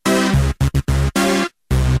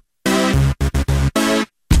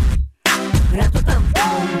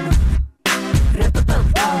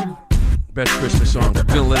 Best Christmas song.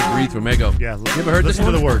 Gonna Let It Breathe from Ego. Yeah, you ever heard this listen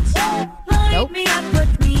one? to the words. Nope. Me up,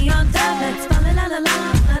 put me on top, let's fall la la la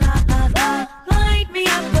la la la la. Light me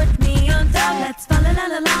up, put me on top, let's fall la la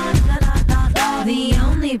la la la la la. The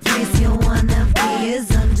only place you'll wanna be is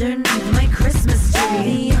underneath my Christmas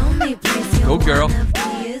tree. The only place you'll Go, girl. wanna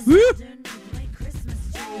be is underneath my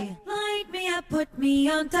Christmas tree. Light me up, put me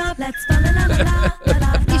on top, let's fall la la la la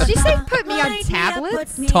la. Did she say put me on Light me up,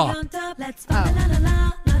 tablets? put me Top. on top, let's fall la la la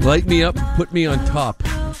la. Light me up, put me on top.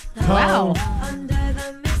 Wow.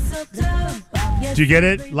 Do you get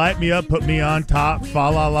it? Light me up, put me on top. Fa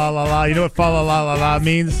la la la la. You know what fa la la la la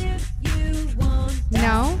means?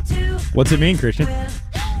 No. What's it mean, Christian?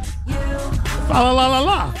 Fa la la la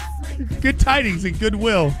la. Good tidings and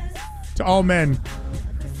goodwill to all men.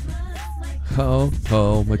 Oh,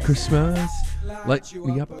 oh, my Christmas. Light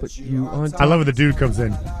me up, put you on top. I love when the dude comes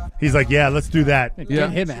in. He's like, yeah, let's do that. Yeah. Get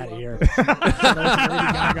him out of here.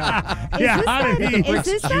 Yeah, how did he? Is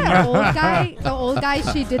this that old guy? The old guy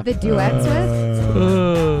she did the duets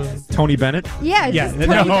with? Tony Bennett? Yeah. It's Yeah, just no,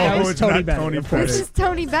 Tony that Bennett. was it's Tony not Bennett, Tony of It's course. Bennett. just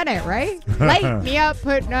Tony Bennett, right? Light me up,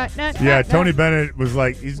 put Yeah, Tony Bennett was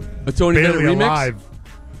like, he's A Tony barely Bennett remix? alive.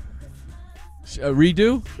 A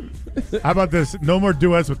redo? How about this? No more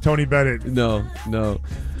duets with Tony Bennett. No, no.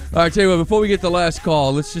 All right, tell you what, before we get the last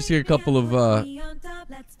call, let's just hear a couple of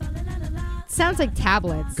Sounds like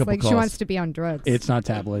tablets. Couple Like she calls. wants to be on drugs. It's not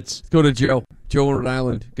tablets. Let's go to Joe. Joe in Rhode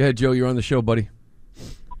Island. Go ahead, Joe. You're on the show, buddy.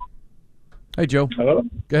 Hey, Joe. Hello?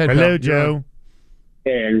 Go ahead, Hello, pal. Joe.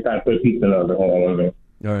 Hey, I just got to put pizza in the hold on a minute.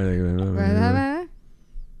 All right.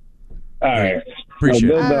 All right. Appreciate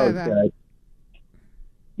Bill it. Belichick,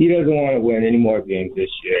 he doesn't want to win any more games this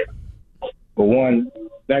year. But one,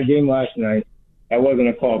 that game last night, that wasn't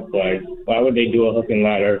a called play. Why would they do a hook and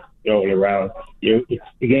ladder, throw it around? The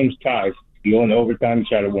game's tied. You go into overtime, you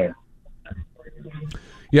try to win.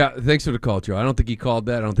 Yeah, thanks for the call, Joe. I don't think he called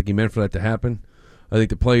that. I don't think he meant for that to happen. I think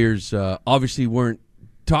the players obviously weren't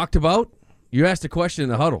talked about. You asked a question in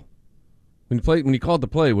the huddle. When you called the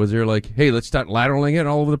play, was there like, hey, let's start lateraling it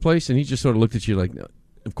all over the place? And he just sort of looked at you like, no,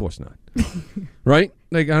 of course not. Right?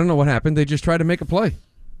 Like, I don't know what happened. They just tried to make a play.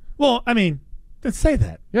 Well, I mean, let's say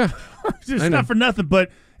that. Yeah. It's I know. not for nothing,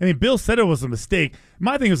 but I mean, Bill said it was a mistake.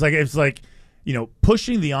 My thing was like, it's like, you know,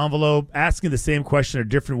 pushing the envelope, asking the same question a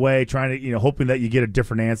different way, trying to, you know, hoping that you get a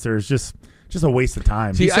different answer is just a waste of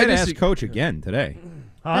time. He said ask Coach again today.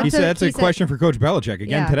 Huh? He said that's a question for Coach Belichick again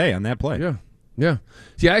Yeah. today on that play. Yeah. Yeah.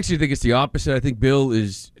 See, I actually think it's the opposite. I think Bill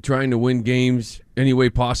is trying to win games any way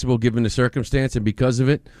possible given the circumstance, and because of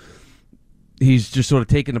it, he's just sort of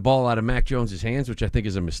taking the ball out of Mac Jones' hands, which I think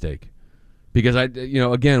is a mistake. Because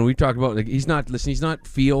again, we talked about he's not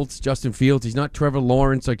Fields, Justin Fields, he's not Trevor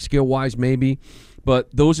Lawrence, like skill wise maybe, but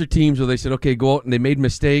those are teams where they said, okay, go out and they made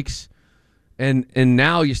mistakes, and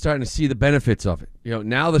now you're starting to see the benefits of it. You know,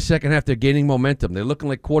 now the second half they're gaining momentum. They're looking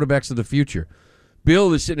like quarterbacks of the future.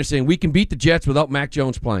 Bill is sitting there saying, we can beat the Jets without Mac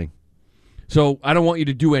Jones playing. So I don't want you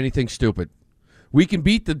to do anything stupid. We can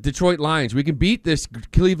beat the Detroit Lions. We can beat this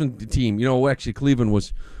Cleveland team. You know, actually Cleveland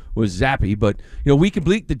was zappy, but you know, we can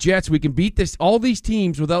beat the Jets. We can beat all these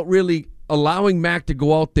teams without really allowing Mac to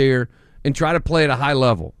go out there and try to play at a high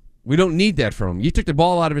level. We don't need that from him. You took the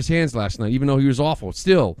ball out of his hands last night, even though he was awful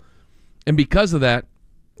still. And because of that,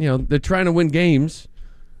 you know, they're trying to win games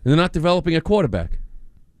and they're not developing a quarterback.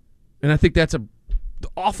 And I think that's an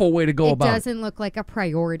awful way to go about it. It doesn't look like a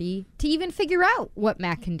priority to even figure out what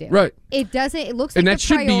Mac can do. Right. It doesn't. It looks And like that the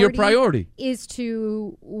should be your priority. is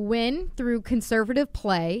to win through conservative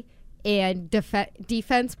play and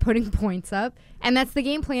defense putting points up, and that's the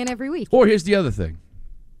game plan every week. Or here's the other thing.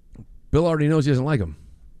 Bill already knows he doesn't like him.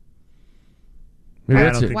 Maybe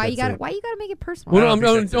that's it. Why you got to make it personal? Well,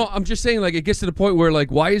 no, I'm just saying, like, it gets to the point where,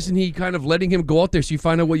 like, why isn't he kind of letting him go out there so you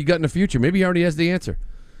find out what you got in the future? Maybe he already has the answer.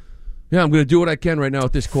 Yeah, I'm going to do what I can right now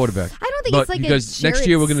with this quarterback. I don't think it's like because a next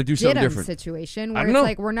year we're going to do something Stidham different. Situation where it's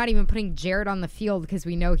like we're not even putting Jared on the field because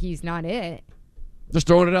we know he's not it. Just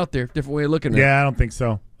throwing it out there, different way of looking at it. Yeah, I don't think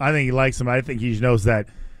so. I think he likes him. I think he knows that.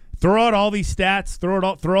 Throw out all these stats.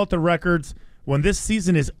 Throw out the records. When this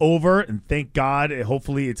season is over, and thank God,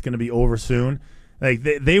 hopefully it's going to be over soon. Like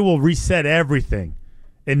they will reset everything,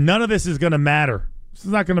 and none of this is going to matter. This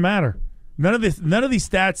is not going to matter. None of these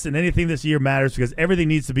stats and anything this year matters because everything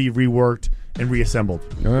needs to be reworked and reassembled.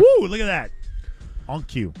 Right. Woo! Look at that. On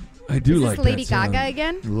cue. I do is like this Lady that song. Gaga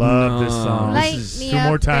again? Love this song. Light This is me two up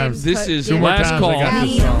more times. and This is put last it call. in. I got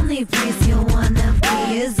this The song. only place you'll wanna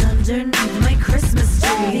be is underneath my Christmas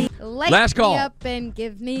tree. Light Last call. me up and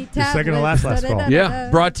give me Your tablets. second to last call. Yeah,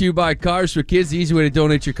 brought to you by Cars for Kids. The easy way to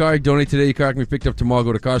donate your car. Donate today. Your car can be picked up tomorrow.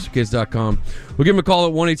 Go to carsforkids.com. We'll give him a call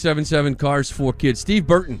at 1-877-CARS-4KIDS. Steve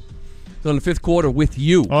Burton is on the fifth quarter with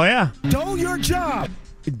you. Oh, yeah. Do your job.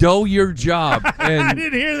 And, I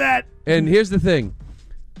didn't hear that. And here's the thing.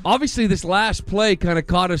 Obviously, this last play kind of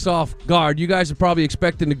caught us off guard. You guys are probably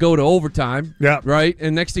expecting to go to overtime. Yeah. Right?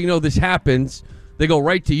 And next thing you know, this happens. They go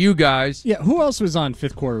right to you guys. Yeah, who else was on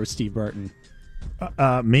fifth quarter with Steve Burton?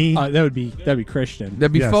 Me. That'd be Christian.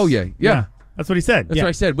 That'd be Yes. Foye. Yeah. That's what he said. That's what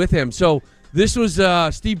I said with him. So this was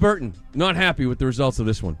Steve Burton. Not happy with the results of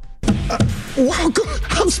this one. Welcome.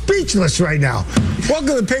 I'm speechless right now. Welcome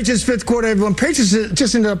to the Patriots fifth quarter, everyone. Patriots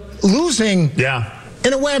just ended up losing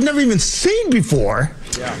in a way I've never even seen before.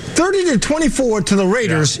 30-24 to the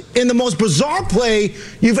Raiders in the most bizarre play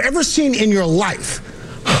you've ever seen in your life.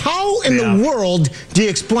 How in the world do you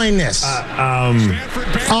explain this?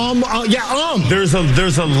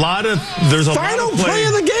 There's a lot of Final play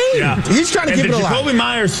of the game. Yeah. He's trying to keep it alive. Jacoby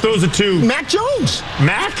Myers throws it to Mac Jones.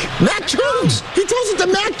 Mac Jones. He throws it to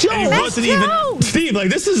Mac Jones. And he wasn't even Steve. Like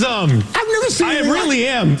this is I've never seen. I really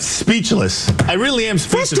am speechless. I really am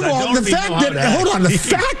speechless. First of all, the fact that the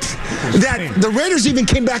fact that the Raiders even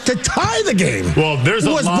came back to tie the game. Well, there's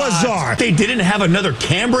a was lot. bizarre. They didn't have another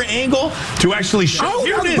camera angle to actually show. Out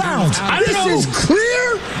Here it of is. bounds. This is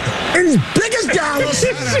clear and as big as Dallas.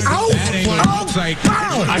 Out of bounds.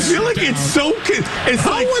 I feel like it's so. It's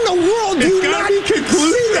How like, in the world do you not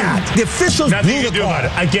see that? The officials Nothing blew you the can do call. about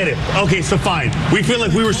it. I get it. Okay, so fine. We feel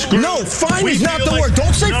like we were screwed. No, fine We is not feel the like- word.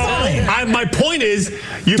 Don't say No, fine. My point is,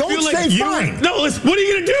 you Don't feel like say you. fine. No, listen, what are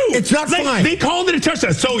you gonna do? It's not Like, fine. They called it a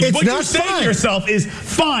touchdown. So It's what you're not saying fine. to yourself is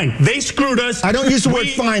fine. They screwed us. I don't use the word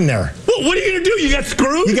fine there. Well, what are you gonna do? You got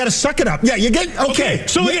screwed. You got to suck it up. Yeah, you get okay.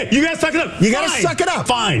 So again, you gotta suck it up. You got to Fine. suck it up.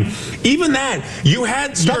 Fine. Even that, you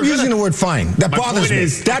had. Stop you're using gonna- the word fine. That My bothers point me.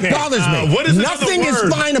 is- That okay, bothers me. what is another Nothing is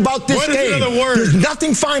word? fine about this What is game. another word? There's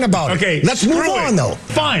nothing fine about it. Okay, let's move screw on it. though.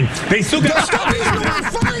 Fine. They still got. Stop using the word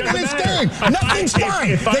fine in this game. Nothing's fine.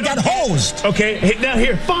 They got hosed. Okay, now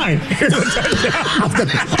here, fine. Here's a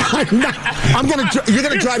touchdown. You're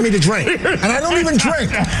gonna drive me to drink, and I don't even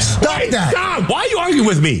drink. Stop Wait, that. Stop. Why are you arguing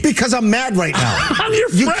with me? Because I'm mad right now. I'm your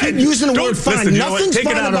You friend. keep using the Don't- word fine. Listen, you know what? Nothing's Take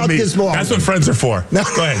it fine out about of me. this ball. That's what friends are for. No.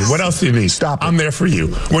 Go ahead. What else do you need? Stop it. I'm there for you.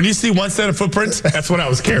 When you see one set of footprints, that's when I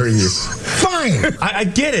was carrying you. Fine. I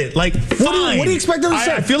get it. Like, fine. What do you expect them to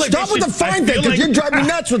say? I feel like Stop they with the should- I fine feel thing, because like- you drive me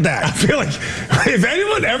nuts with I that. feel like, if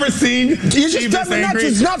anyone ever seen You just Steve drive this me nuts. angry-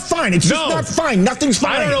 It's not fine. It's just No. not fine. Nothing's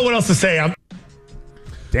fine. I don't know what else to say.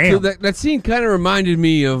 Damn. So that scene kind of reminded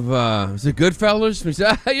me of was it Goodfellas? He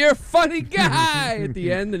said, "You're a funny guy" at the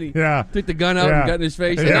end, and he took the gun out and got in his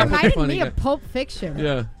face. It And I'm a reminded funny me guy. of Pulp Fiction.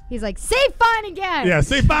 Yeah. He's like, say fine again. Yeah,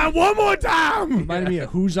 say fine one more time. Reminded me of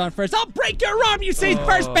Who's on First. I'll break your arm. You say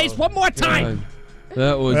first base one more time.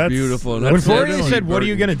 That was beautiful. And When that's- Fourier that's said, "What are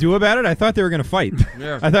you going to do about it?" I thought they were going to fight.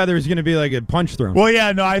 Yeah. I thought there was going to be like a punch thrown. Well,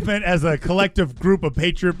 yeah, no, I meant as a collective group of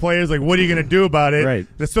Patriot players, like, what are you going to do about it? Right.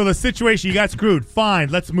 So the situation, you got screwed. Fine,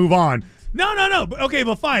 let's move on. No. Okay,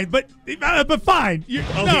 but fine. But fine.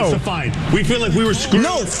 So fine. We feel like we were screwed.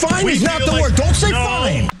 No, fine We is not feel the like- word. Don't say No.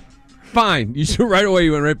 fine. Fine. You should right away.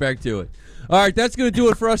 You went right back to it. All right, that's going to do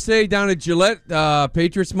it for us today down at Gillette.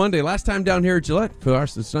 Patriots Monday. Last time down here at Gillette for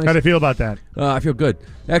us. It's nice. How do you feel about that? I feel good.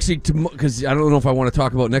 Actually, because I don't know if I want to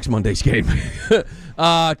talk about next Monday's game.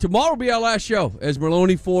 Tomorrow will be our last show as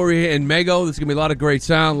Merlone, Fourier, and Mego. There's going to be a lot of great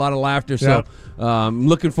sound, a lot of laughter. So I'm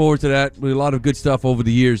looking forward to that. With a lot of good stuff over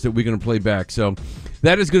the years that we're going to play back. So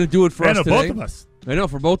that is going to do it for us today. both of us. I know,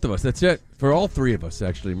 for both of us. That's it. For all three of us,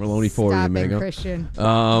 actually. Merlone, Fourier, and Stop it, Mego.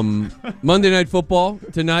 Christian. Monday Night Football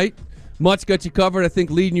tonight. Mutt's got you covered, I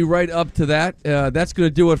think, leading you right up to that. That's going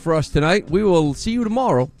to do it for us tonight. We will see you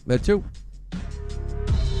tomorrow at 2.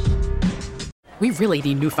 We really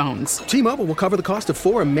need new phones. T-Mobile will cover the cost of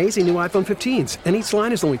 4 amazing new iPhone 15s, and each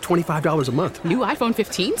line is only $25 a month. New iPhone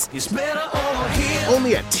 15s? It's better over here.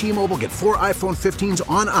 Only at T-Mobile, get 4 iPhone 15s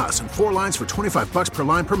on us and 4 lines for $25 per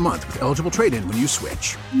line per month with eligible trade-in when you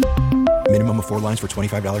switch. Minimum of 4 lines for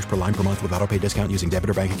 $25 per line per month with autopay discount using debit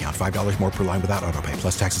or bank account. $5 more per line without autopay,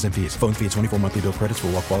 plus taxes and fees. Phone fee at 24 monthly bill credits for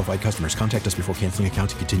well-qualified customers. Contact us before canceling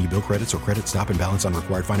account to continue bill credits or credit stop and balance on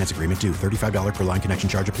required finance agreement due. $35 per line connection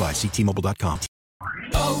charge applies. See T-Mobile.com.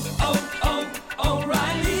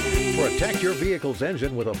 O'Reilly. Protect your vehicle's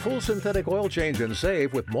engine with a full synthetic oil change and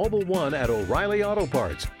save with Mobile One at O'Reilly Auto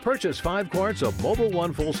Parts. Purchase 5 quarts of Mobile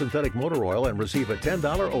One full synthetic motor oil and receive a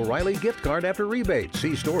 $10 O'Reilly gift card after rebate.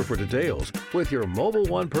 See store for details. With your Mobile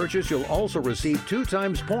One purchase, you'll also receive 2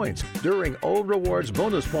 times points during O Rewards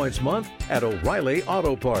Bonus Points Month at O'Reilly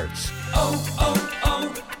Auto Parts.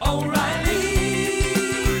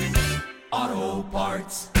 O'Reilly Auto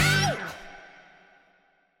Parts.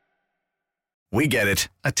 We get it.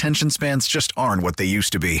 Attention spans just aren't what they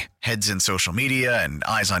used to be. Heads in social media and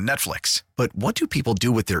eyes on Netflix. But what do people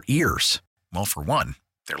do with their ears? Well, for one,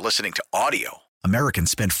 they're listening to audio. Americans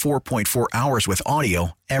spend 4.4 hours with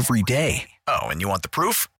audio every day. Oh, and you want the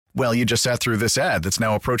proof? Well, you just sat through this ad that's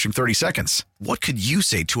now approaching 30 seconds. What could you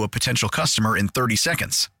say to a potential customer in 30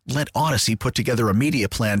 seconds? Let Odyssey put together a media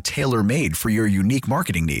plan tailor-made for your unique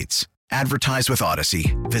marketing needs. Advertise with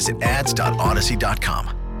Odyssey. Visit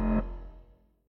ads.odyssey.com.